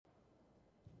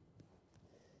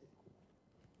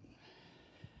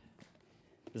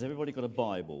Has everybody got a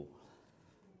Bible?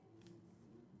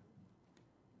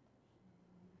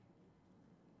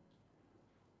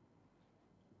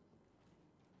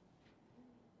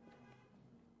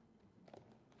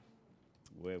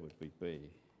 Where would we be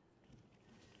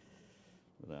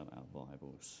without our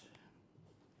Bibles?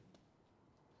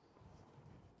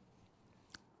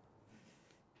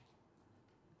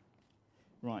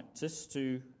 Right, just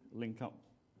to link up.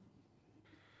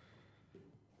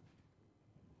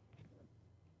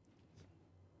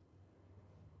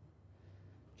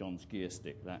 John's gear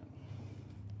stick, that.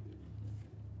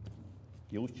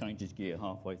 He always changes gear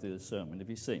halfway through the sermon. Have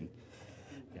you seen?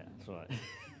 Yeah, that's right.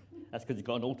 That's because you've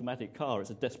got an automatic car. It's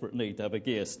a desperate need to have a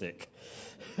gear stick.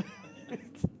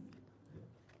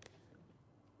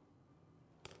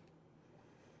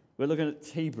 We're looking at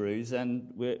Hebrews,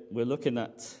 and we're looking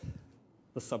at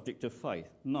the subject of faith.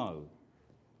 No,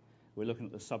 we're looking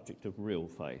at the subject of real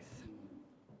faith.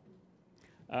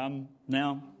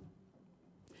 Now,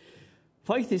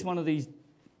 faith is one of these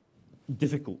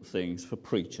difficult things for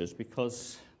preachers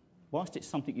because whilst it's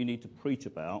something you need to preach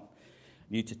about,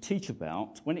 you need to teach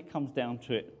about, when it comes down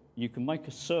to it, you can make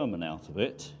a sermon out of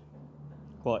it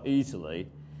quite easily,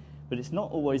 but it's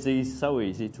not always so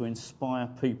easy to inspire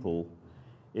people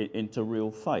into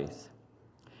real faith.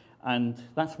 And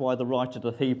that's why the writer of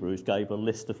the Hebrews gave a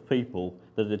list of people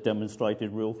that had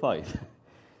demonstrated real faith.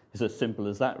 It's as simple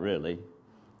as that, really.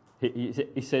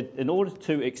 He said, in order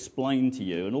to explain to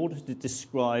you, in order to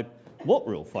describe what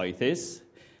real faith is,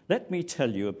 let me tell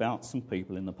you about some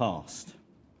people in the past.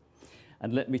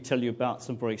 And let me tell you about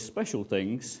some very special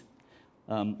things.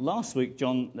 Last week,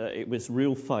 John, it was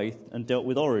real faith and dealt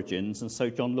with origins, and so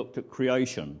John looked at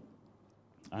creation.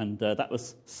 And that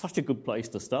was such a good place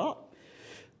to start,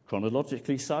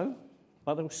 chronologically so,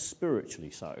 but spiritually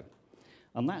so.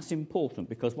 And that's important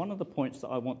because one of the points that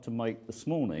I want to make this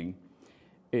morning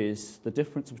is the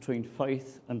difference between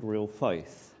faith and real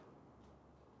faith.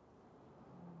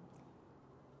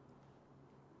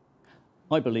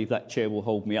 I believe that chair will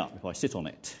hold me up if I sit on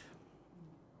it.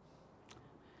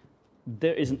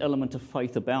 There is an element of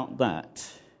faith about that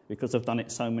because I've done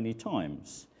it so many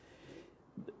times.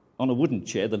 On a wooden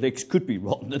chair, the legs could be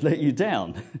rotten and let you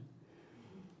down.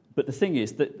 But the thing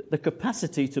is that the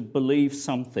capacity to believe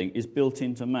something is built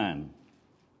into man,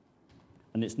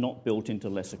 and it's not built into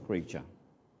lesser creature.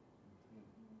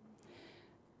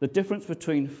 The difference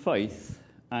between faith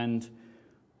and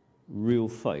real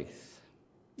faith.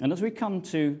 And as we come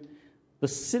to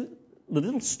the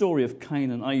little story of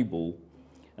Cain and Abel,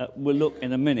 we'll look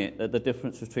in a minute at the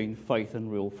difference between faith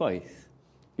and real faith,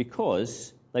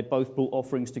 because they both brought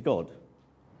offerings to God.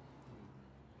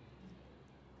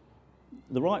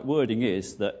 The right wording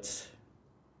is that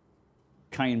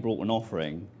Cain brought an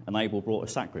offering and Abel brought a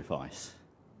sacrifice.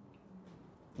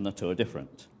 And the two are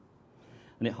different.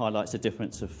 And it highlights the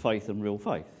difference of faith and real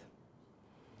faith.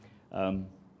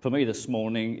 For me this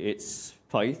morning, it's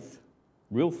faith,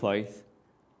 real faith,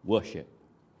 worship.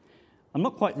 I'm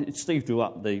not quite, Steve drew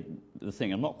up the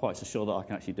thing, I'm not quite so sure that I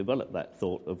can actually develop that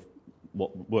thought of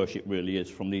what worship really is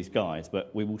from these guys,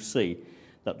 but we will see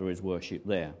that there is worship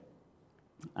there.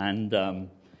 And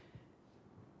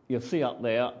you'll see up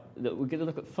there that we're going to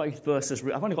look at faith versus...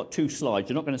 I've only got two slides.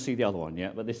 You're not going to see the other one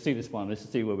yet, but let's see this one. Let's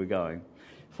see where we're going.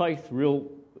 Faith,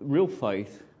 real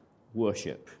faith,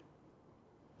 worship.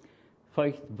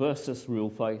 Faith versus real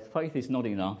faith. Faith is not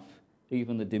enough.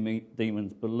 Even the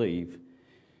demons believe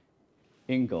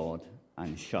in God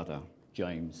and shudder.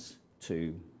 James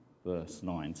 2, verse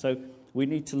 9. So we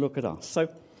need to look at us. So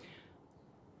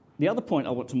the other point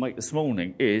I want to make this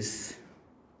morning is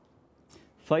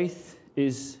faith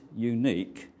is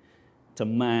unique to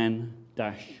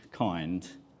man-kind.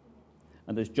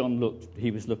 And as John looked,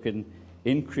 he was looking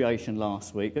in creation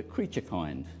last week at creature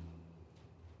kind.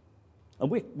 And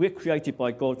we're created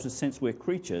by God in the sense we're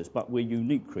creatures, but we're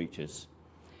unique creatures.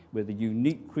 We're the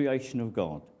unique creation of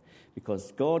God.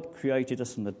 Because God created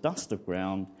us from the dust of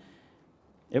ground.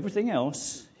 Everything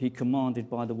else he commanded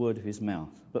by the word of his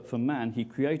mouth. But for man, he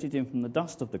created him from the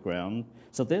dust of the ground.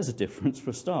 So there's a difference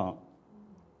for a start.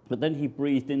 But then he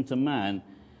breathed into man,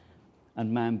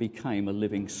 and man became a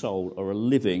living soul or a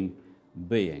living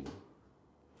being.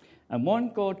 And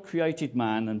when God created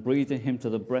man and breathed in him to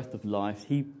the breath of life,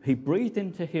 he breathed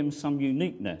into him some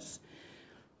uniqueness.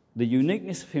 The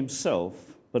uniqueness of himself,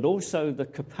 but also the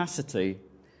capacity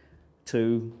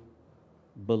to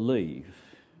believe.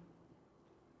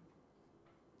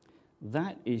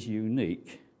 That is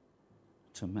unique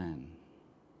to man.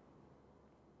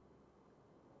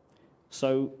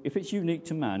 So if it's unique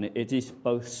to man, it is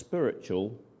both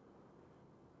spiritual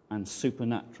and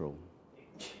supernatural,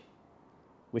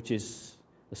 which is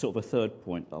sort of a third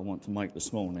point I want to make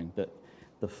this morning, that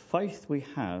the faith we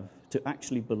have to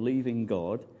actually believe in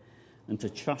God and to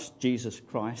trust Jesus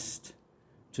Christ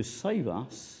to save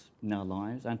us in our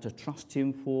lives and to trust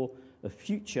him for a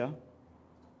future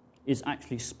is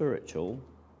actually spiritual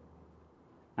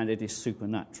and it is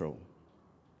supernatural.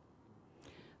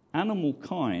 Animal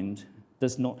kind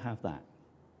does not have that.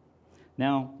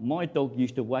 Now, my dog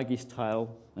used to wag his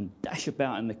tail and dash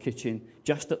about in the kitchen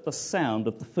just at the sound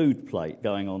of the food plate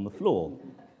going on the floor.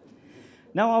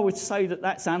 Now, I would say that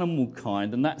that's animal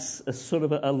kind, and that's a sort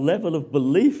of a level of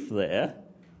belief there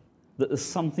that there's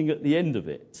something at the end of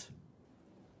it.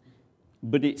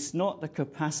 But it's not the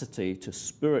capacity to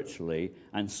spiritually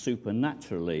and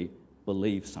supernaturally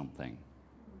believe something.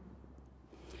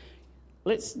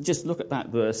 Let's just look at that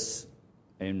verse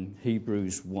in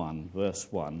Hebrews 1, verse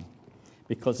 1,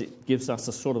 because it gives us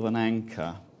a sort of an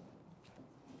anchor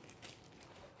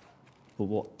for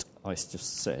what I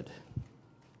just said.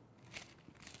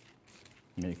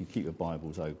 You can keep your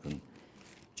Bibles open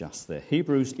just there.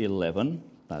 Hebrews 11,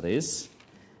 that is,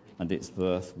 and it's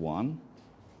verse 1.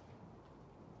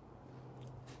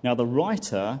 Now the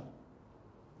writer,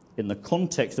 in the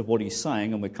context of what he's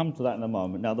saying, and we'll come to that in a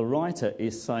moment, now the writer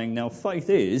is saying, now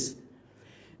faith is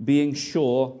being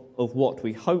sure of what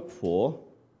we hope for.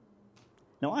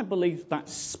 Now I believe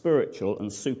that's spiritual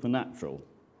and supernatural.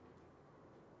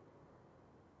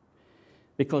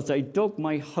 Because a dog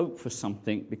may hope for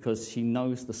something because he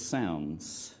knows the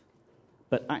sounds,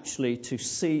 but actually to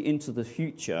see into the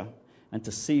future and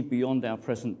to see beyond our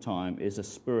present time is a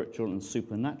spiritual and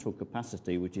supernatural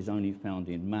capacity which is only found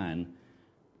in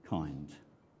mankind.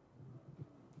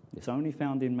 It's only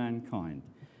found in mankind.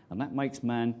 And that makes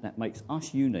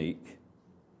us unique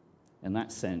in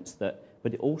that sense, but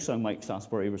it also makes us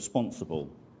very responsible.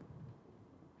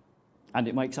 And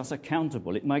it makes us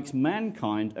accountable. It makes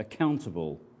mankind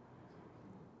accountable.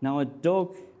 Now a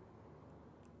dog,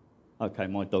 okay,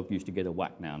 my dog used to get a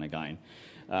whack now and again.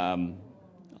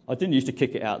 I didn't used to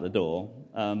kick it out the door,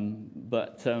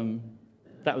 but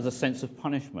that was a sense of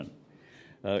punishment.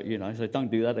 So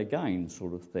don't do that again,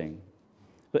 sort of thing.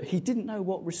 But he didn't know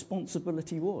what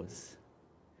responsibility was.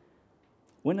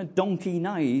 When a donkey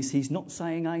neighs, he's not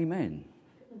saying amen.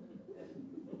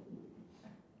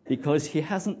 Because he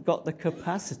hasn't got the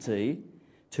capacity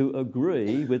to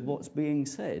agree with what's being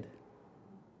said.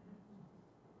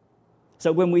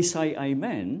 So when we say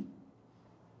amen,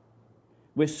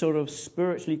 we're sort of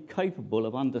spiritually capable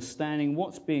of understanding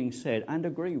what's being said and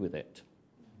agree with it.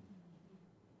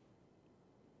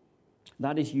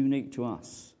 That is unique to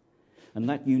us. And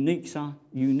that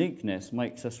uniqueness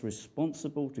makes us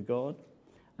responsible to God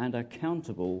and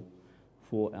accountable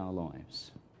for our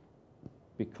lives.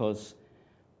 Because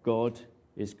God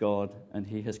is God, and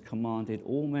he has commanded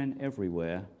all men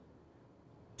everywhere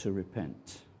to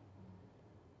repent.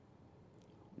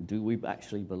 Do we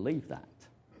actually believe that?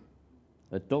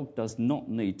 A dog does not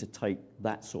need to take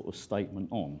that sort of statement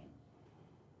on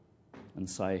and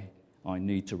say, I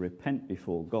need to repent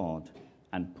before God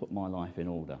and put my life in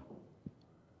order.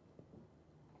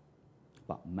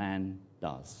 But man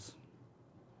does.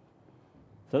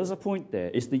 So there's a point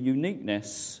there. It's the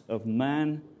uniqueness of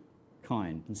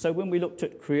mankind. And so when we looked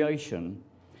at creation,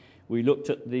 we looked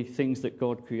at the things that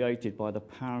God created by the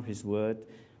power of his word,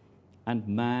 and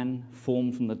man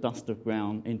formed from the dust of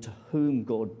ground, into whom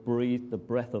God breathed the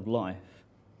breath of life,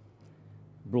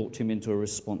 brought him into a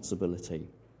responsibility.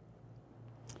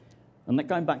 And that,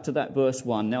 going back to that verse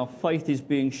 1, now faith is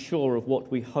being sure of what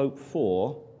we hope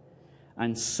for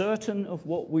and certain of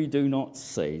what we do not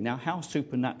see. Now, how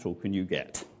supernatural can you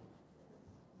get?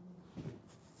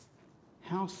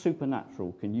 How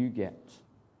supernatural can you get?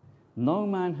 No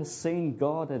man has seen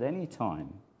God at any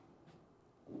time,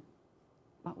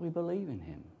 but we believe in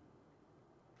him.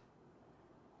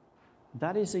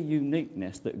 That is a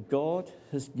uniqueness that God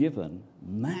has given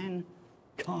mankind,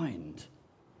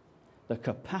 the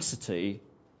capacity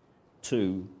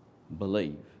to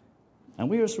believe. And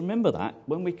we must remember that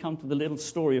when we come to the little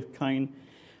story of Cain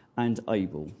and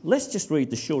Abel. Let's just read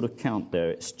the short account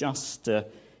there. It's just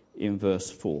in verse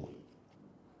 4.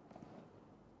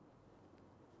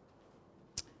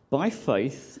 By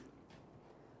faith,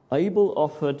 Abel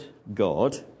offered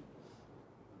God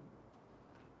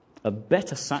a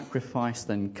better sacrifice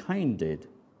than Cain did.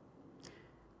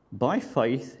 By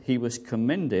faith, he was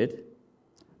commended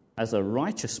as a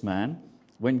righteous man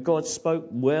when God spoke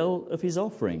well of his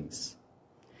offerings.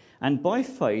 And by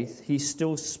faith, he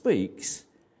still speaks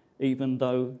even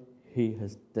though he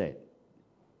is dead.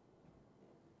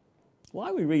 Why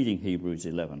are we reading Hebrews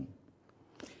 11?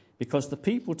 Because the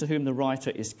people to whom the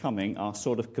writer is coming are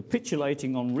sort of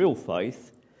capitulating on real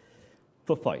faith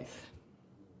for faith.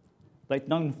 They'd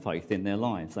known faith in their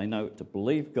lives. They know to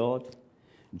believe God.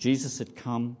 Jesus had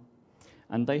come,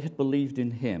 and they had believed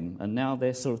in him, and now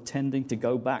they're sort of tending to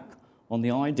go back on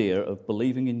the idea of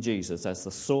believing in Jesus as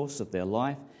the source of their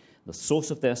life, the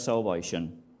source of their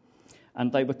salvation.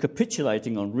 And they were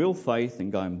capitulating on real faith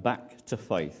and going back to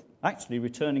faith, actually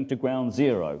returning to ground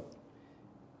zero,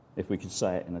 if we could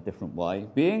say it in a different way,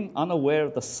 being unaware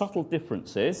of the subtle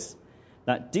differences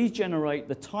that degenerate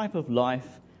the type of life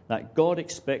that God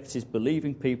expects his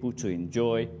believing people to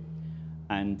enjoy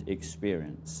and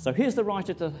experience. So here's the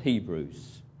writer to the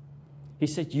Hebrews. He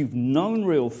said, you've known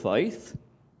real faith.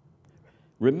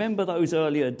 Remember those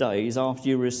earlier days after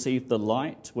you received the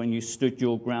light, when you stood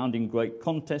your ground in great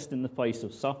contest in the face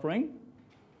of suffering.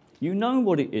 You know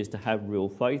what it is to have real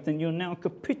faith, and you're now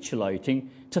capitulating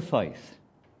to faith.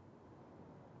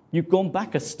 You've gone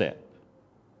back a step.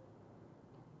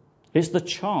 It's the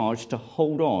charge to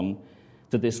hold on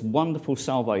to this wonderful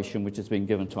salvation which has been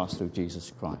given to us through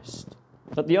Jesus Christ.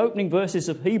 At the opening verses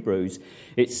of Hebrews,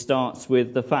 it starts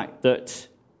with the fact that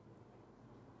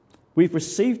we've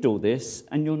received all this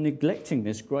and you're neglecting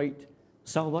this great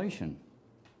salvation,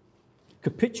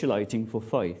 capitulating for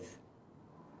faith.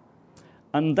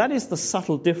 And that is the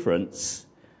subtle difference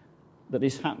that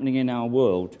is happening in our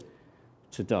world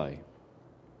today.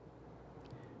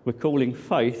 We're calling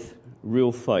faith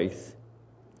real faith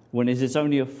when it is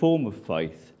only a form of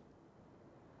faith.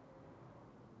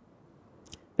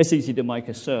 It's easy to make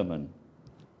a sermon,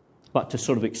 but to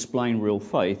sort of explain real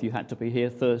faith, you had to be here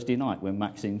Thursday night when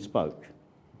Maxine spoke.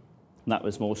 And that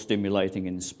was more stimulating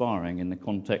and inspiring in the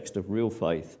context of real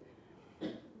faith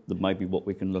than maybe what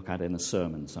we can look at in a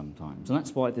sermon sometimes. And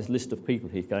that's why this list of people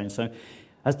he's going. So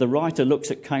as the writer looks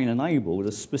at Cain and Abel,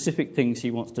 there's specific things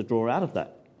he wants to draw out of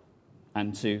that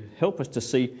and to help us to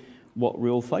see what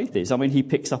real faith is. I mean, he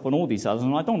picks up on all these others,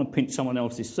 and I don't want to pinch someone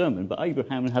else's sermon, but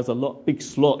Abraham has a big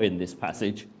slot in this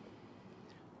passage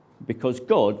because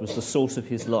God was the source of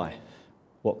his life.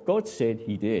 What God said,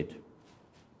 he did.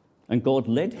 And God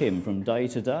led him from day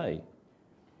to day.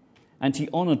 And he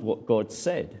honoured what God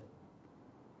said.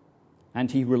 And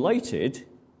he related,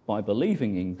 by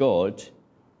believing in God,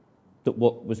 that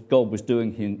what God was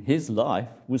doing in his life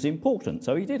was important.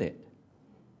 So he did it,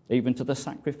 even to the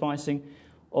sacrificing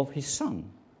of his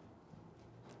son.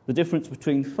 The difference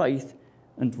between faith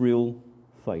and real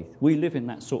faith. We live in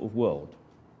that sort of world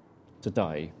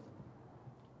today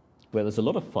where there's a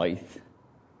lot of faith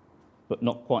but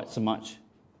not quite so much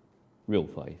real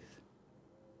faith.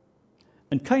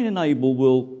 And Cain and Abel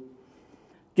will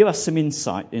give us some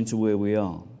insight into where we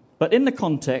are. But in the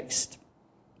context,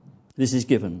 this is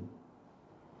given.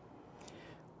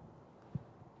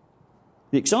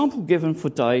 The example given for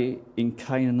today in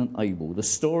Cain and Abel, the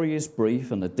story is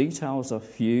brief and the details are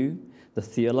few. The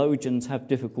theologians have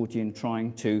difficulty in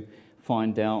trying to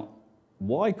find out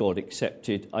why God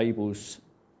accepted Abel's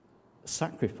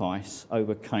sacrifice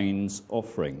over Cain's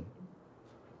offering.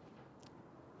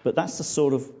 But that's the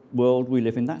sort of world we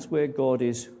live in. That's where God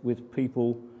is with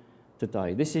people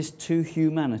today. This is two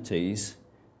humanities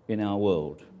in our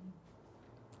world.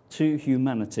 Two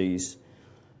humanities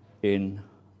in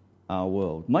our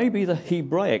world. Maybe the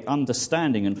Hebraic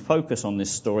understanding and focus on this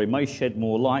story may shed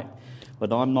more light,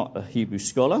 but I'm not a Hebrew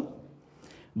scholar.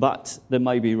 But there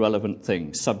may be relevant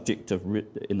things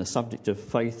in the subject of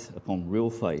faith upon real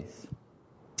faith.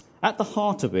 At the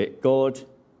heart of it, God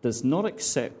does not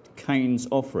accept Cain's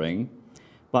offering,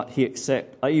 but he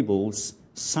accepts Abel's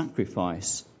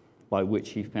sacrifice by which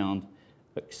he found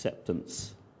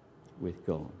acceptance with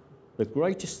God. The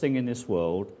greatest thing in this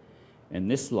world, in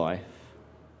this life,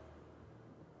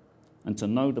 and to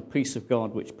know the peace of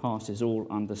God which passes all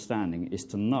understanding, is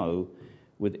to know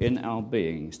within our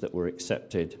beings that we're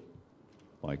accepted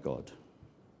by God.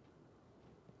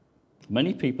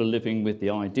 Many people are living with the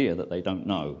idea that they don't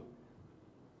know.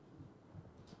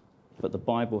 But the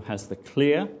Bible has the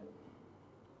clear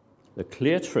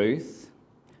truth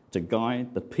to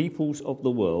guide the peoples of the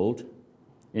world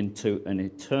into an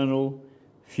eternal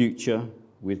future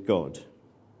with God.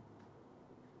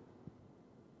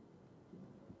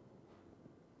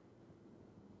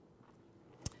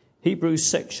 Hebrews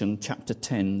section, chapter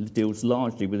 10, deals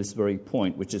largely with this very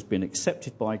point, which has been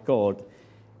accepted by God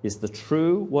is the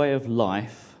true way of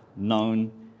life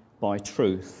known by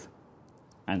truth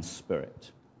and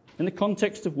spirit. In the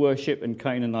context of worship and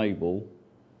Cain and Abel,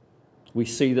 we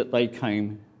see that they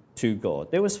came to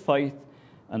God. There was faith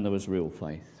and there was real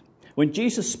faith. When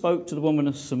Jesus spoke to the woman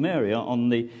of Samaria on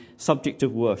the subject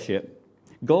of worship,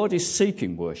 God is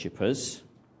seeking worshippers,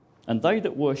 and they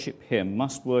that worship him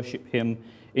must worship him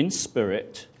in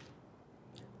spirit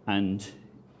and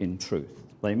in truth.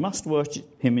 They must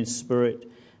worship him in spirit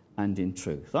and in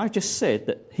truth. I just said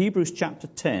that Hebrews chapter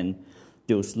 10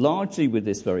 deals largely with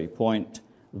this very point.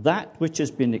 That which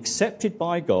has been accepted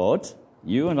by God,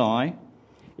 you and I,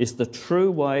 is the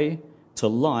true way to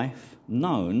life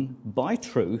known by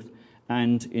truth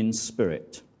and in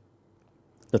spirit.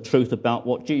 The truth about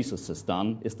what Jesus has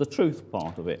done is the truth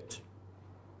part of it.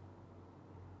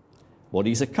 What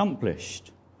he's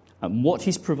accomplished and what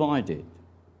he's provided.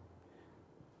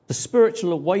 The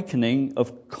spiritual awakening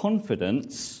of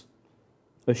confidence,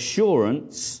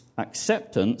 assurance,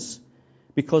 acceptance,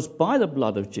 because by the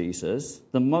blood of Jesus,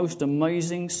 the most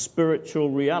amazing spiritual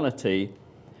reality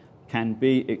can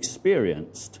be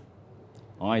experienced.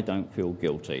 I don't feel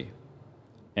guilty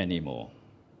anymore.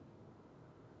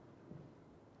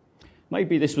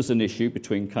 Maybe this was an issue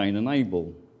between Cain and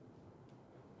Abel,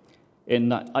 in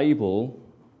that Abel,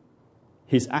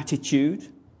 his attitude,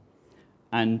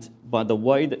 and by the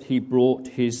way that he brought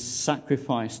his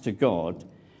sacrifice to God,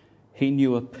 he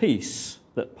knew a peace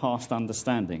that passed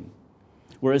understanding.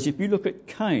 Whereas if you look at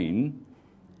Cain,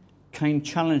 Cain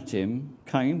challenged him.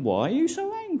 Cain, why are you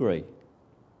so angry?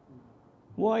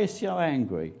 Why is he so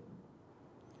angry?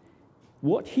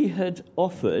 What he had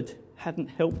offered hadn't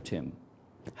helped him,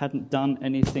 hadn't done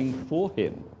anything for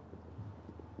him.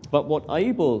 But what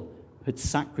Abel had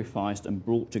sacrificed and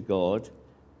brought to God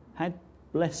had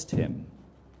blessed him.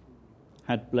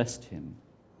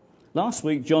 Last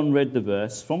week, John read the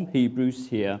verse from Hebrews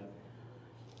here.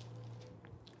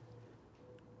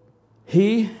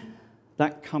 He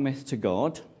that cometh to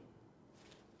God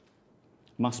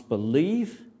must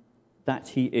believe that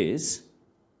he is,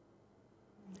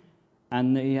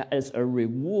 and he is a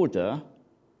rewarder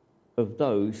of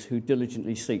those who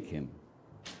diligently seek him.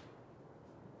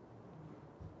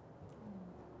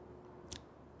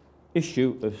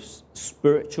 Issue of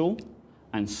spiritual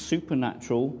and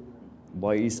supernatural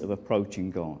ways of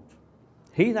approaching God.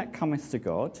 He that cometh to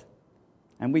God,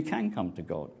 and we can come to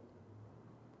God,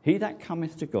 he that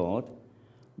cometh to God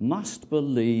must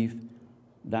believe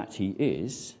that he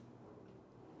is,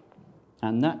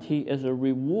 and that he is a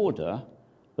rewarder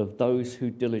of those who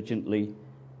diligently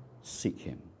seek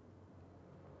him.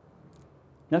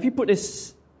 Now, if you put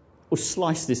this, or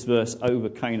slice this verse over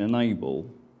Cain and Abel,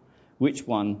 which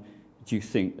one do you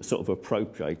think sort of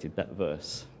appropriated that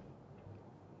verse?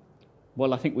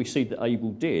 Well, I think we see that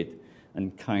Abel did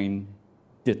and Cain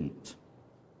didn't.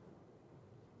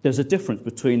 There's a difference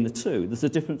between the two. There's a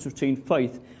difference between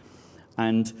faith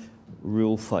and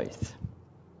real faith.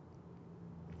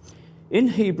 In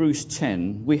Hebrews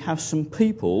 10, we have some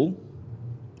people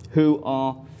who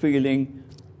are feeling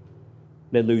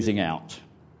they're losing out.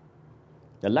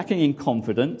 They're lacking in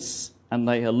confidence and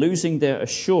they are losing their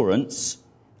assurance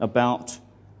about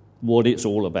what it's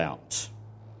all about.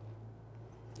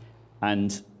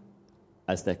 And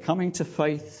as they're coming to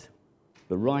faith,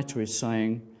 the writer is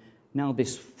saying, now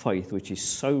this faith which is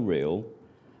so real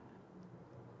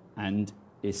and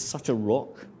is such a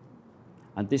rock,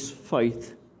 and this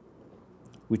faith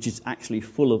which is actually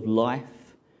full of life,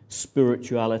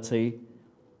 spirituality,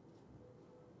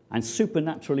 and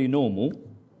supernaturally normal,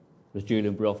 as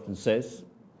Julian very often says,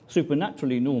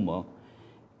 supernaturally normal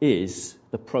is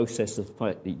the process of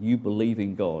faith that you believe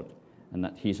in God and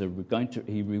that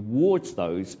he rewards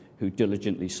those who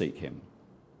diligently seek him.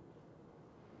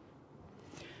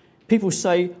 People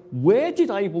say, where did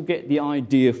Abel get the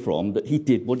idea from that he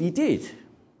did what he did?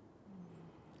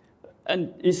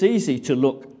 And it's easy to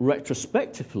look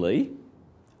retrospectively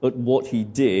at what he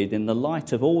did in the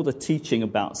light of all the teaching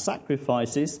about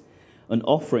sacrifices and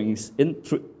offerings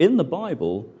in the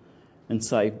Bible and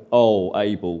say, oh,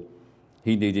 Abel,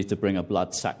 he needed to bring a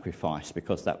blood sacrifice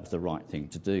because that was the right thing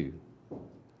to do.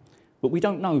 But we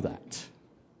don't know that.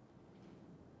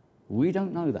 We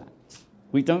don't know that.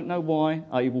 We don't know why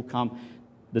Abel come.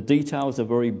 The details are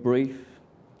very brief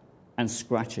and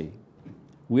scratchy.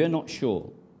 We're not sure.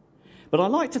 But I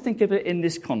like to think of it in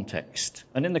this context,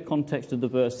 and in the context of the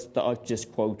verse that I've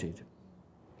just quoted.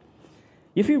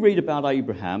 If you read about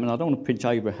Abraham, and I don't want to pinch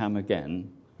Abraham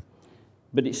again,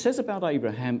 but it says about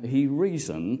Abraham, he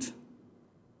reasoned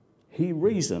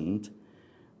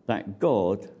that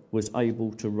God was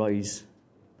able to raise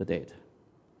the dead.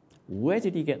 Where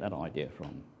did he get that idea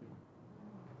from?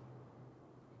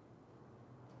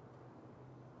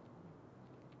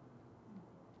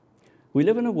 We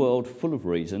live in a world full of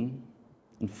reason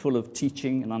and full of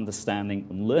teaching and understanding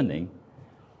and learning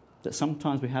that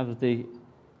sometimes we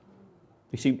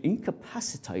seem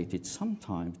incapacitated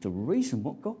sometimes to reason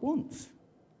what God wants.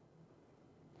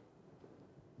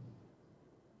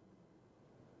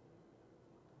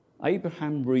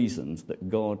 Abraham reasoned that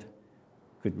God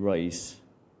could raise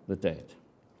the dead.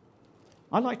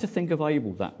 I like to think of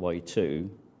Abel that way too,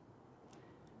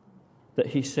 that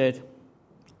he said,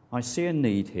 I see a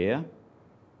need here,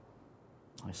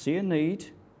 I see a need,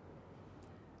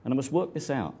 and I must work this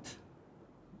out.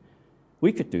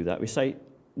 We could do that. We say,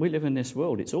 we live in this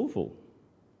world, it's awful.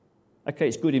 Okay,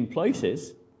 it's good in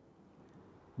places,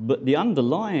 but the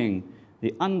underlying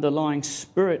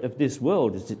spirit of this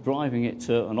world is driving it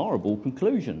to an horrible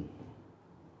conclusion.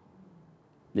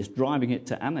 It's driving it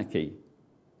to anarchy.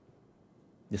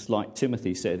 Just like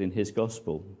Timothy said in his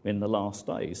gospel, in the last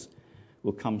days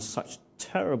will come such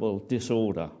terrible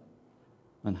disorder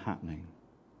and happening.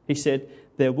 He said,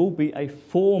 there will be a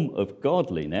form of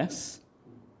godliness,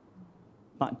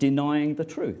 but denying the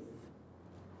truth.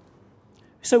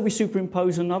 So we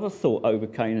superimpose another thought over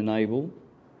Cain and Abel,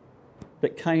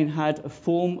 that Cain had a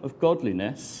form of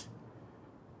godliness,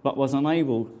 but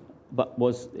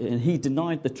and he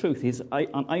denied the truth. He's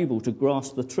unable to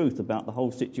grasp the truth about the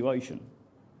whole situation.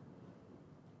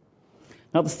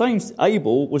 Now, the same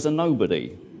Abel was a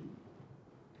nobody.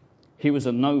 He was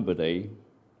a nobody,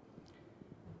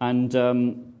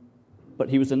 but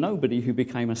he was a nobody who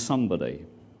became a somebody.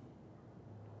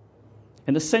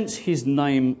 In a sense, his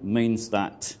name means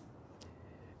that.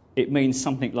 It means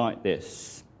something like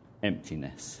this: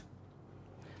 emptiness.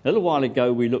 A little while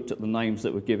ago, we looked at the names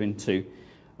that were given to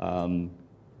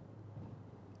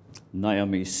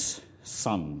Naomi's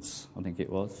sons, I think it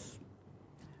was.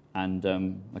 And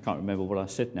I can't remember what I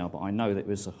said now, but I know that it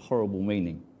was a horrible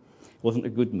meaning. It wasn't a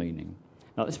good meaning.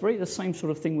 Now, it's very the same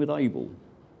sort of thing with Abel.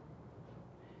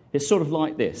 It's sort of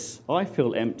like this: I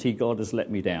feel empty, God has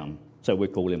let me down, so we'll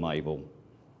call him Abel.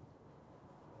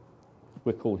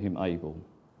 We'll call him Abel.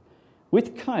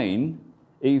 With Cain,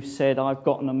 Eve said, I've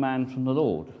gotten a man from the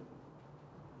Lord.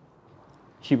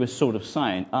 She was sort of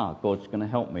saying, God's going to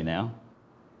help me now.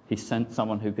 He sent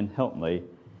someone who can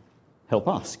help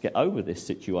us get over this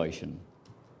situation.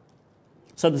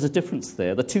 So there's a difference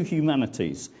there. The two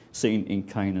humanities seen in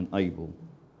Cain and Abel.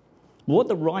 What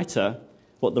the writer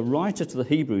to the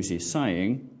Hebrews is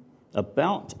saying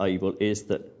about Abel is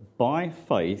that by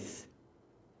faith,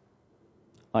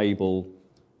 Abel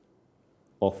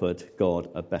offered God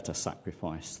a better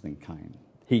sacrifice than Cain.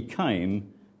 He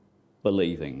came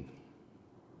believing.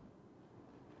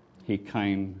 He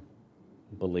came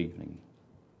believing.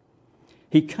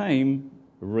 He came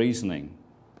reasoning.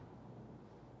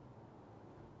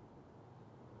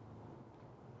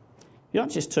 You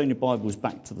don't just turn your Bibles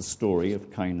back to the story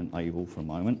of Cain and Abel for a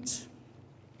moment.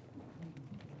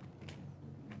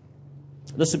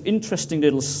 There's some interesting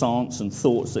little science and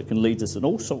thoughts that can lead us in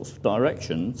all sorts of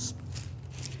directions,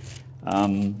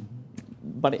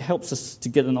 but it helps us to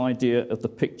get an idea of the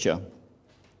picture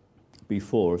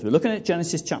before us. We're looking at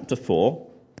Genesis chapter 4.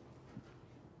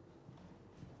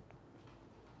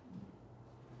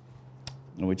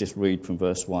 And we just read from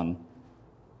verse 1,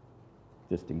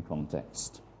 just in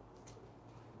context.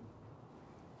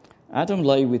 Adam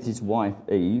lay with his wife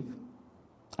Eve,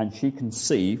 and she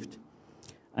conceived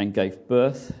and gave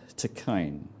birth to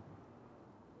Cain.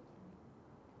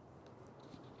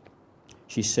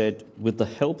 She said, with the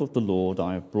help of the Lord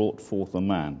I have brought forth a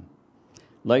man.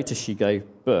 Later she gave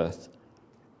birth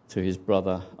to his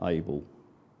brother Abel.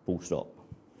 Full stop.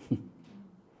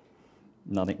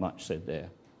 Nothing much said there.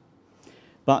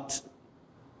 But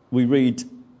we read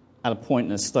at a point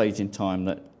in a stage in time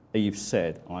that Eve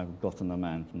said, I've gotten a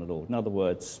man from the Lord. In other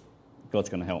words, God's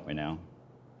going to help me now.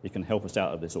 He can help us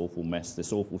out of this awful mess,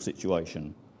 this awful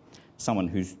situation. Someone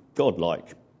who's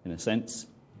godlike, in a sense.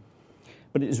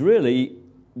 But it's really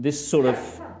this sort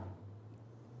of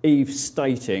Eve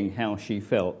stating how she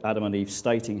felt, Adam and Eve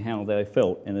stating how they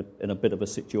felt in a bit of a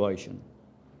situation.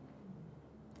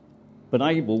 But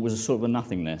Abel was a sort of a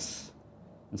nothingness,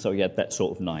 and so he had that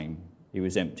sort of name. He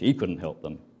was empty. He couldn't help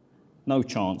them. No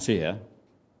chance here,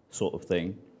 sort of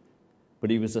thing. But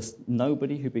he was a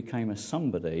nobody who became a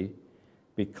somebody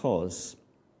because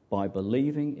by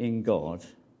believing in God,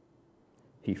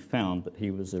 he found that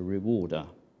he was a rewarder.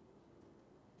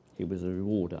 He was a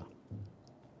rewarder.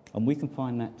 And we can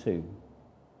find that too,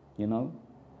 you know.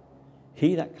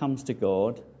 He that comes to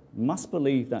God must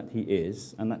believe that he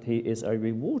is, and that he is a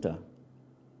rewarder.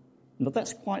 Now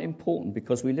that's quite important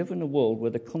because we live in a world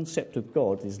where the concept of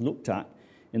God is looked at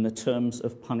in the terms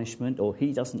of punishment, or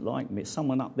he doesn't like me,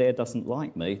 someone up there doesn't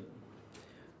like me.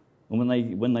 And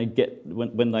when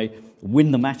they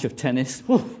win the match of tennis,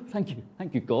 oh,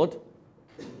 thank you, God.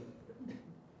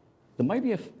 There may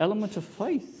be an element of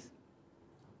faith,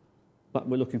 but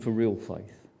we're looking for real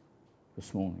faith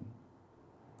this morning.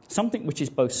 Something which is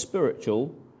both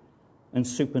spiritual and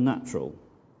supernatural.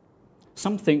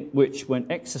 Something which,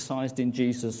 when exercised in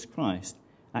Jesus Christ,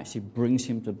 actually brings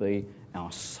him to be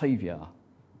our Saviour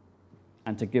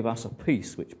and to give us a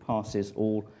peace which passes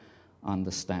all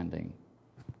understanding.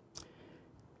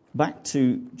 Back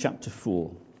to chapter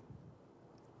 4.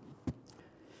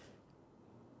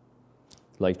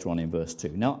 Later on in verse 2.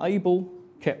 Now Abel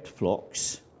kept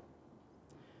flocks,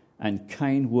 and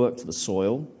Cain worked the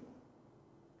soil.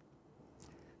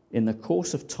 In the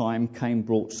course of time, Cain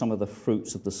brought some of the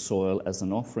fruits of the soil as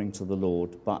an offering to the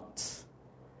Lord, but,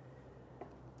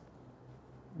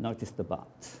 notice the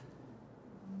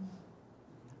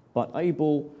but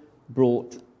Abel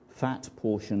brought fat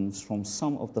portions from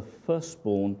some of the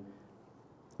firstborn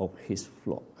of his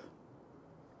flock.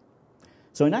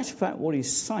 So in actual fact, what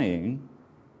he's saying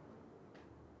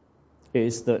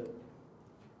is that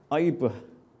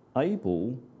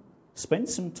Abel spent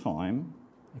some time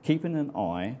keeping an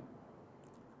eye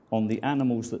on the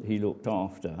animals that he looked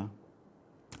after,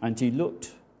 and he looked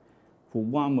for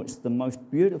one which is the most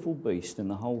beautiful beast in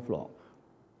the whole flock,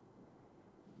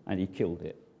 and he killed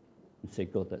it and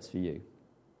said, God, that's for you.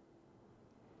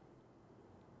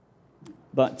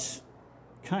 But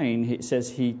Cain, it says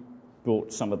he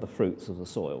brought some of the fruits of the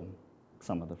soil.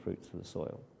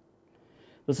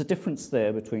 There's a difference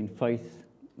there between faith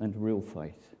and real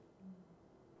faith.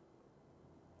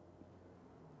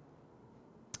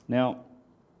 Now,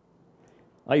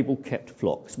 Abel kept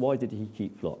flocks. Why did he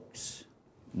keep flocks?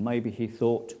 Maybe he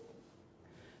thought,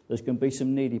 there's going to be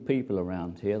some needy people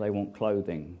around here. They want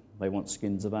clothing. They want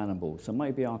skins of animals. So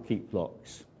maybe I'll keep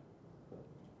flocks.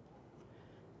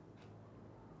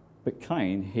 But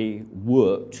Cain, he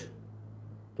worked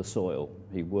the soil.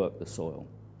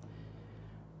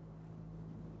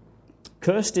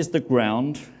 Cursed is the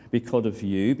ground because of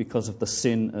you, because of the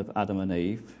sin of Adam and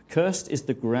Eve. Cursed is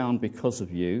the ground because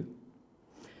of you.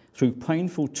 Through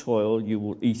painful toil you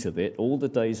will eat of it all the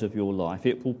days of your life.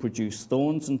 It will produce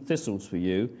thorns and thistles for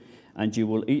you, and you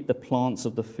will eat the plants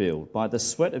of the field. By the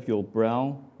sweat of your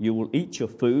brow you will eat your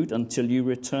food until you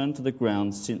return to the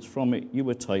ground, since from it you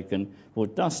were taken. For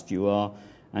dust you are,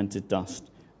 and to dust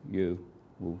you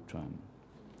will return.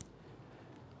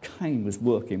 Cain was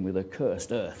working with a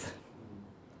cursed earth.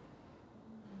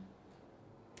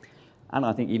 And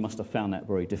I think he must have found that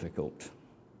very difficult.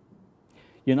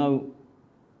 You know,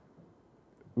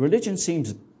 religion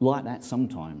seems like that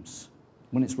sometimes,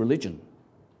 when it's religion,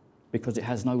 because it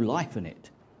has no life in it.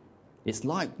 It's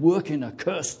like working a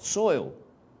cursed soil.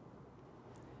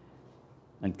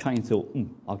 And Cain thought,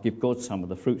 I'll give God some of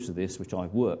the fruits of this, which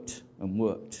I've worked and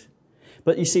worked.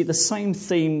 But you see, the same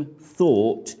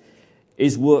thought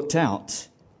is worked out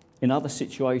in other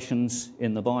situations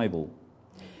in the Bible.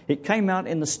 It came out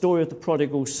in the story of the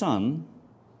prodigal son,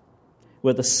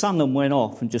 where the son went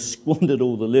off and just squandered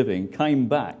all the living, came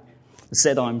back,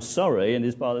 said, I'm sorry, and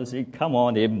his father said, come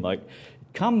on in, mate.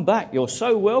 Come back, you're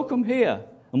so welcome here.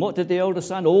 And what did the elder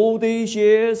son? All these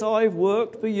years I've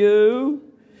worked for you,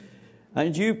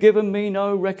 and you've given me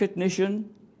no recognition.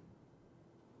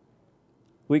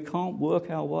 We can't work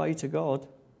our way to God.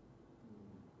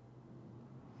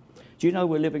 Do you know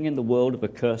we're living in the world of a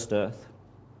cursed earth?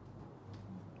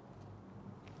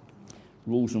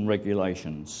 Rules and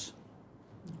regulations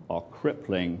are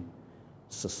crippling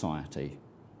society.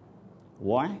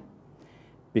 Why?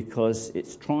 Because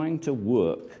it's trying to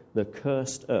work the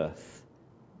cursed earth.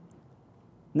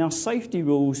 Now, safety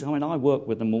rules, I work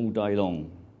with them all day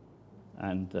long.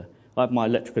 And I had my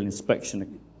electrical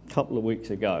inspection a couple of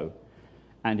weeks ago,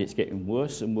 and it's getting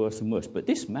worse and worse and worse. But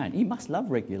this man, he must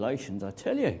love regulations, I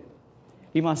tell you.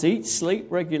 He must eat, sleep,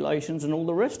 regulations, and all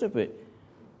the rest of it.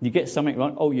 You get something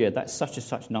like, oh yeah, that's such and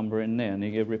such number in there, and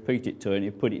you repeat it to her, and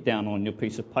you put it down on your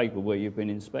piece of paper where you've been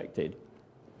inspected.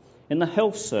 In the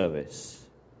health service,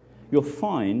 you'll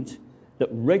find that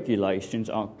regulations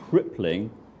are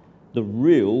crippling the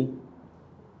real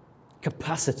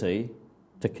capacity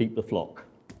to keep the flock,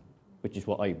 which is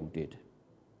what Abel did.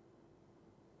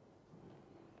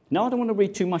 Now, I don't want to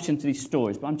read too much into these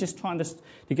stories, but I'm just trying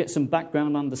to get some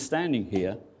background understanding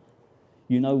here.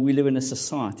 You know, we live in a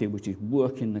society which is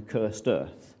working the cursed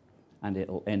earth, and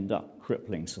it'll end up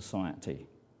crippling society.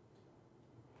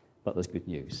 But there's good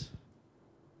news,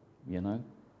 you know.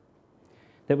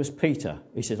 There was Peter.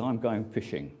 He says, I'm going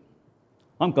fishing.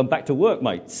 I'm going back to work,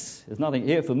 mates. There's nothing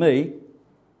here for me.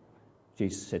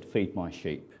 Jesus said, feed my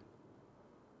sheep.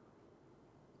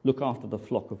 Look after the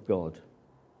flock of God.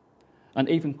 And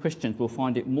even Christians will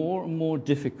find it more and more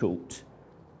difficult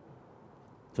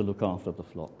to look after the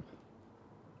flock.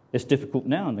 It's difficult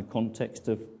now in the context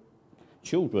of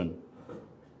children,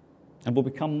 and will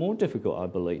become more difficult, I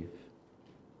believe.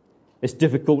 It's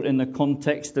difficult in the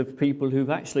context of people who've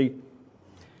actually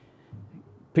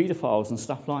paedophiles and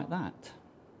stuff like that.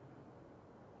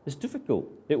 It's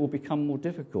difficult. It will become more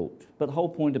difficult. But the whole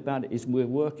point about it is we're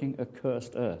working a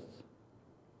cursed earth.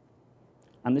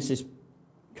 And this is,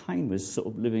 Cain was sort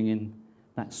of living in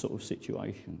that sort of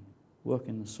situation,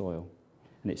 working the soil.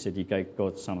 And it said he gave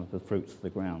God some of the fruits of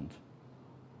the ground.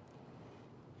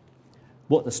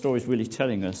 What the story is really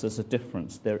telling us, there's a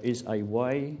difference. There is a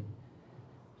way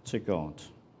to God.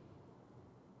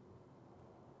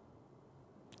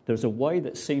 There's a way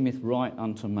that seemeth right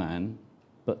unto man,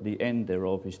 but the end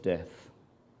thereof is death.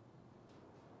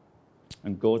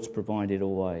 And God's provided a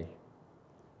way.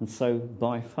 And so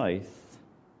by faith,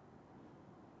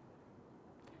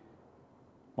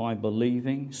 by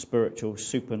believing spiritual,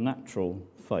 supernatural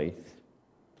faith,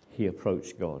 he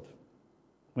approached God.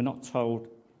 We're not told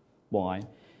why.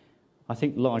 I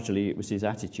think largely it was his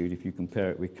attitude, if you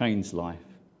compare it with Cain's life,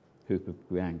 who could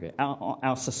be angry.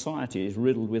 Our society is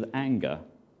riddled with anger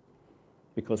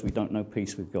because we don't know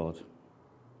peace with God.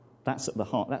 That's at the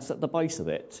heart, that's at the base of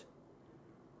it.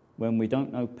 When we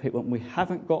don't know, when we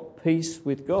haven't got peace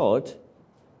with God,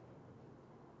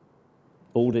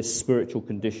 all this spiritual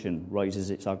condition raises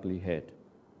its ugly head.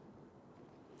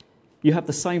 You have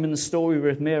the same in the story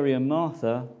with Mary and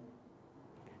Martha.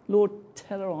 Lord,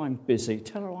 tell her I'm busy.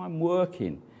 Tell her I'm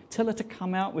working. Tell her to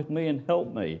come out with me and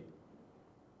help me.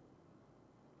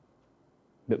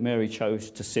 But Mary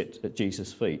chose to sit at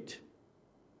Jesus' feet.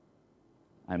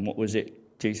 And what was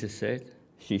it Jesus said?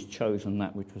 She's chosen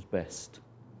that which was best.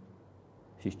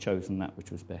 She's chosen that which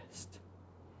was best.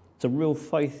 So real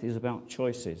faith is about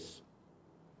choices.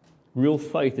 Real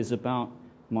faith is about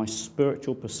my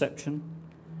spiritual perception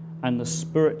and the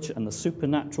spirit and the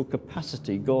supernatural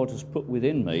capacity God has put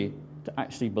within me to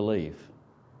actually believe.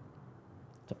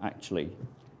 To actually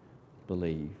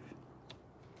believe.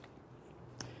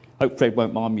 I hope Fred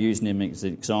won't mind me using him as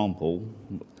an example.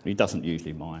 He doesn't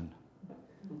usually mind.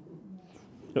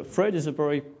 But Fred is a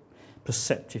very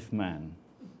perceptive man.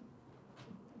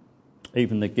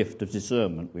 Even the gift of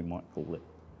discernment, we might call it.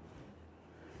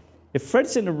 If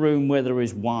Fred's in a room where there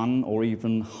is one or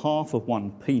even half of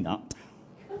one peanut,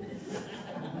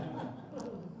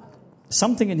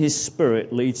 something in his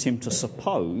spirit leads him to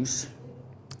suppose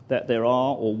that there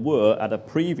are or were at a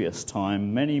previous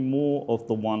time many more of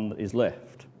the one that is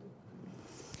left.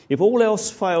 If all else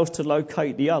fails to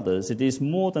locate the others, it is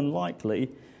more than likely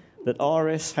that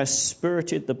RS has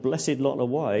spirited the blessed lot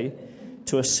away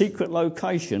to a secret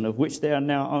location of which there are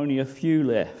now only a few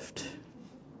left.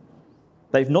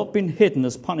 They've not been hidden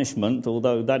as punishment,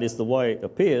 although that is the way it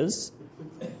appears,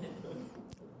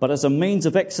 but as a means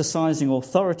of exercising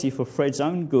authority for Fred's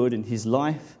own good in his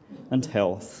life and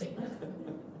health.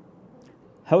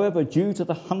 However, due to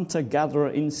the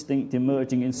hunter-gatherer instinct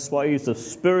emerging in swathes of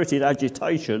spirited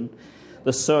agitation,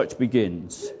 the search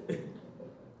begins.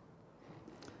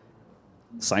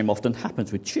 Same often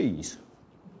happens with cheese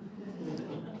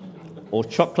or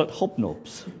chocolate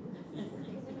hobnobs.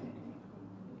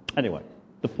 Anyway,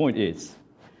 the point is,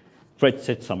 Fred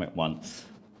said something once,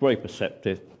 very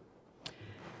perceptive.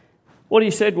 What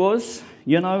he said was,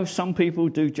 some people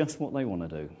do just what they want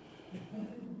to do.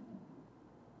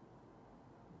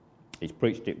 He's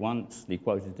preached it once, he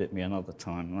quoted it me another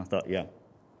time, and I thought, yeah,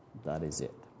 that is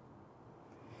it.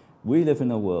 We live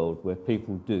in a world where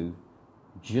people do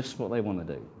just what they want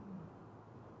to do.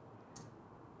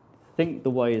 Think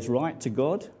the way is right to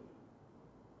God,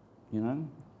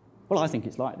 Well, I think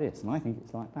it's like this, and I think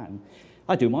it's like that. And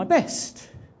I do my best,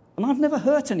 and I've never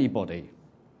hurt anybody.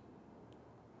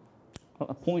 But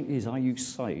the point is, are you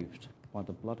saved by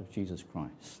the blood of Jesus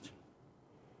Christ?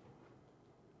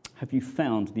 Have you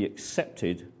found the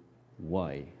accepted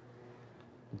way?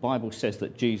 The Bible says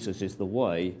that Jesus is the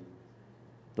way,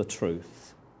 the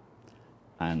truth,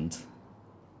 and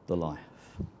the life.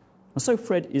 And so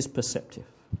Fred is perceptive.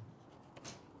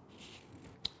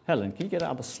 Helen, can you get that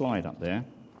other slide up there,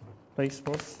 please,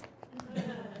 for us?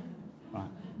 Right.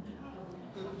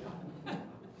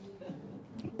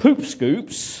 Poop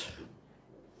scoops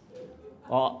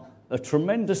are a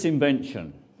tremendous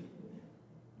invention.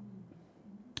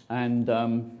 And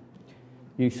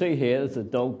you see here there's a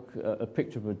dog, a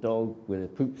picture of a dog with a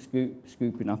poop scoop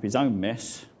scooping up his own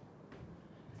mess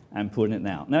and putting it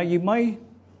out. Now, you may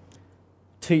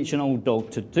teach an old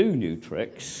dog to do new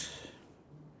tricks,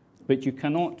 but you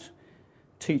cannot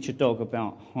teach a dog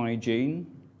about hygiene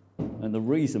and the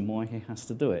reason why he has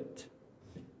to do it.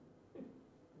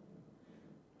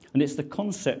 And it's the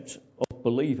concept of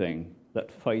believing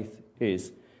that faith is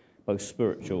both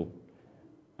spiritual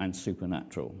and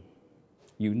supernatural,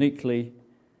 uniquely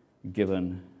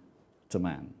given to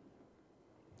man.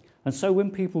 And so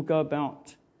when people go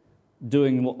about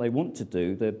doing what they want to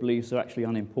do, their beliefs are actually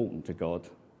unimportant to God.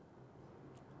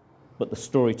 But the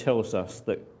story tells us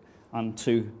that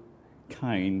unto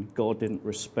Cain, God didn't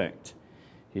respect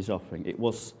his offering. It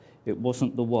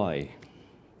wasn't the way.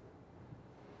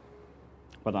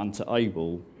 But unto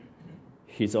Abel,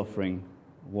 his offering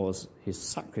was, his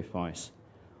sacrifice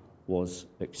was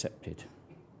accepted.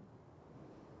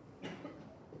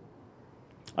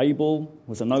 Abel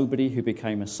was a nobody who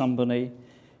became a somebody,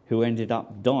 who ended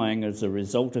up dying as a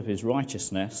result of his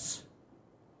righteousness.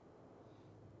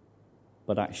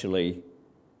 But actually,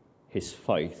 his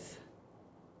faith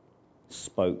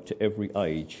spoke to every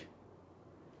age,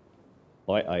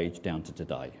 by age down to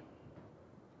today.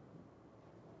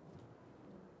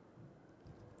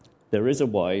 There is a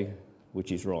way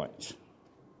which is right.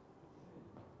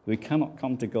 We cannot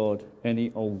come to God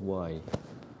any old way.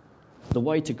 The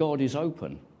way to God is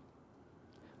open.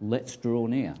 Let's draw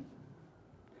near.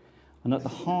 And at the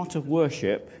heart of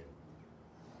worship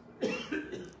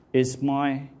is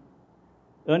my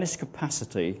earnest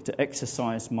capacity to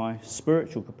exercise my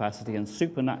spiritual capacity and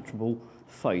supernatural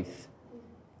faith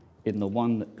in the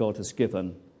one that God has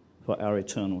given for our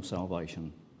eternal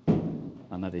salvation,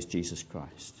 and that is Jesus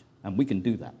Christ. And we can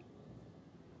do that.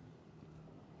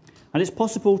 And it's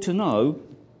possible to know,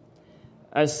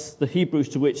 as the Hebrews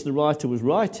to which the writer was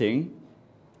writing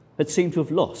had seemed to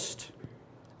have lost.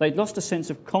 They'd lost a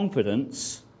sense of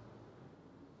confidence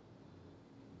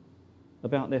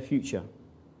about their future.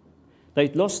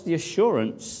 They'd lost the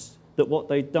assurance that what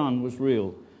they'd done was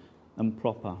real and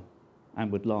proper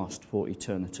and would last for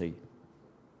eternity.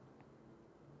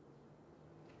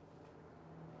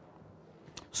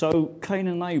 So Cain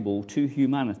and Abel, two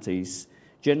humanities,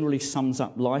 generally sums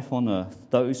up life on earth,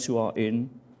 those who are in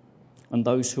and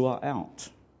those who are out.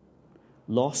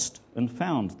 Lost and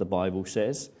found, the Bible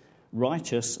says.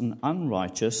 Righteous and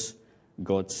unrighteous,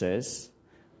 God says.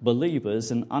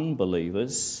 Believers and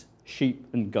unbelievers, sheep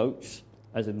and goats,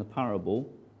 as in the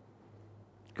parable.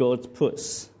 God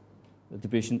puts a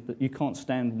division that you can't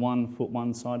stand one foot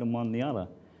one side and one the other.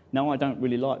 Now, I don't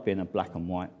really like being a black and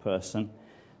white person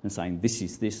and saying this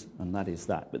is this and that is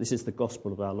that. But this is the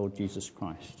gospel of our Lord Jesus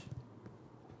Christ.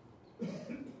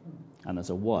 And there's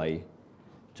a way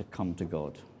to come to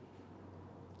God.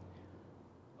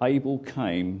 Abel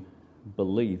came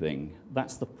believing.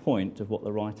 That's the point of what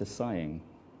the writer's saying.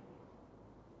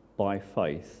 By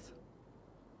faith,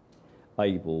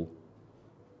 Abel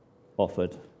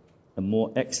offered a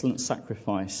more excellent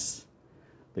sacrifice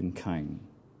than Cain.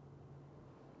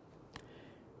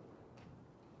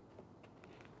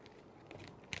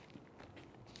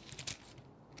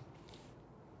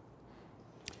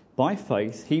 By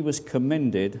faith, he was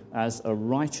commended as a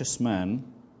righteous man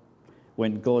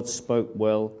when God spoke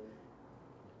well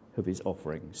of his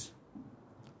offerings.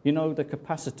 You know, the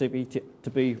capacity to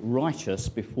be righteous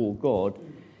before God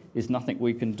is nothing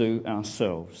we can do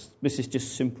ourselves. This is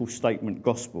just simple statement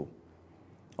gospel.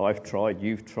 I've tried,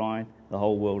 you've tried, the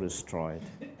whole world has tried.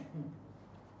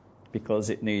 Because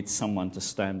it needs someone to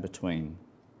stand between,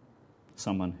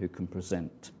 someone who can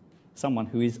present, someone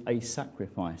who is a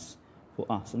sacrifice for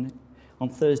us. And on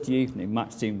Thursday evening,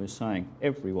 Maxine was saying,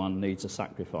 everyone needs a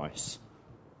sacrifice.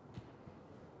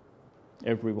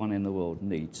 Everyone in the world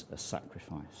needs a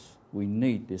sacrifice. We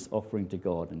need this offering to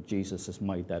God, and Jesus has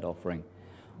made that offering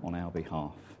on our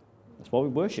behalf. That's why we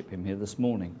worship him here this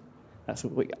morning. That's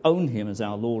what we own him as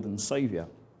our Lord and Saviour.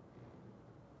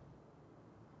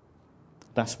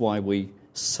 That's why we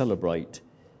celebrate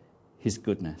his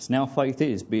goodness. Now, faith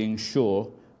is being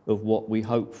sure of what we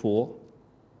hope for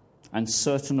and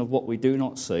certain of what we do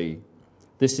not see.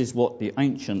 This is what the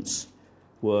ancients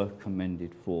were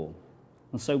commended for.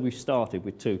 And so we've started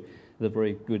with two of the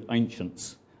very good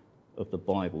ancients of the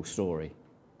Bible story.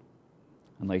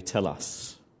 And they tell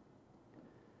us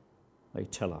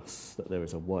that there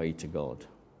is a way to God.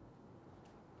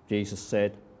 Jesus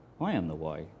said, I am the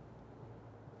way,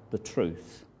 the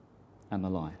truth, and the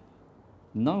life.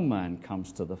 No man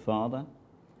comes to the Father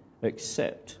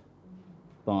except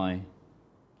by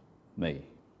me.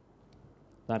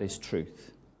 That is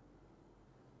truth.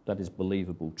 That is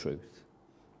believable truth.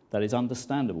 That is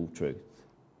understandable truth.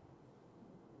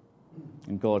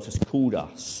 And God has called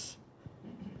us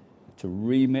to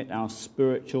remit our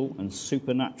spiritual and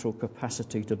supernatural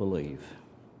capacity to believe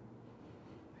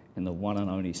in the one and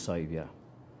only Saviour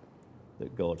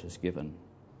that God has given.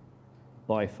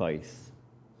 By faith,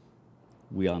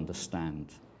 we understand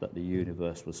that the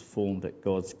universe was formed at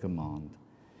God's command.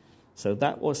 So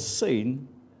that was seen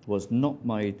was not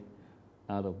made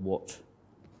out of what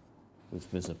was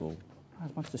visible.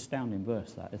 That's the most astounding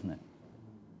verse, that, isn't it?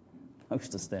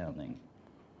 Most astounding.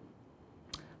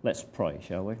 Let's pray,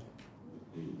 shall we?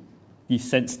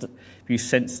 If you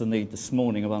sense the need this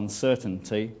morning of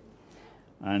uncertainty,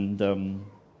 and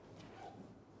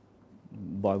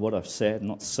by what I've said,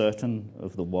 not certain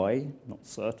of the way, not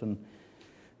certain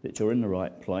that you're in the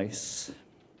right place,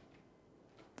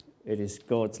 it is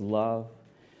God's love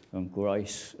and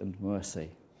grace and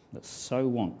mercy that so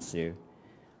wants you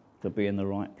to be in the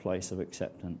right place of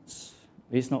acceptance.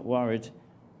 He's not worried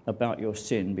about your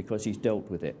sin because he's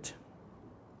dealt with it.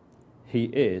 He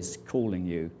is calling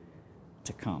you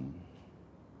to come.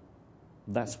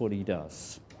 That's what he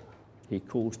does. He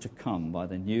calls to come by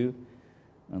the new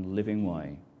and living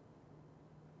way,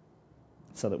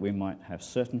 so that we might have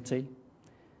certainty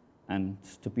and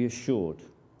to be assured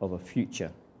of a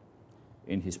future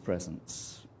in his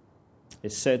presence.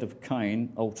 It's said of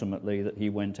Cain, ultimately, that he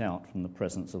went out from the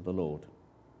presence of the Lord,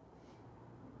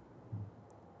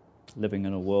 living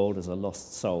in a world as a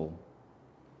lost soul.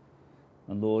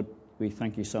 And Lord, we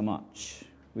thank you so much.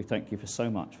 We thank you for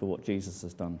so much for what Jesus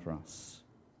has done for us.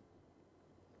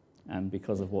 And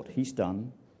because of what he's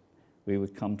done, we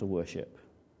would come to worship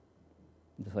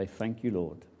and to say, thank you,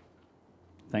 Lord.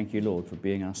 Thank you, Lord, for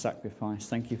being our sacrifice.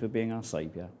 Thank you for being our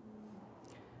Saviour.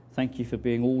 Thank you for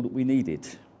being all that we needed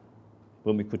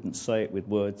when we couldn't say it with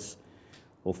words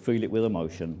or feel it with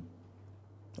emotion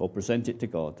or present it to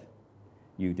God.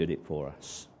 You did it for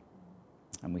us.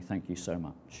 And we thank you so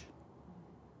much.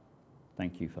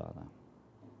 Thank you, Father.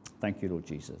 Thank you, Lord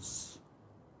Jesus.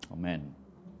 Amen.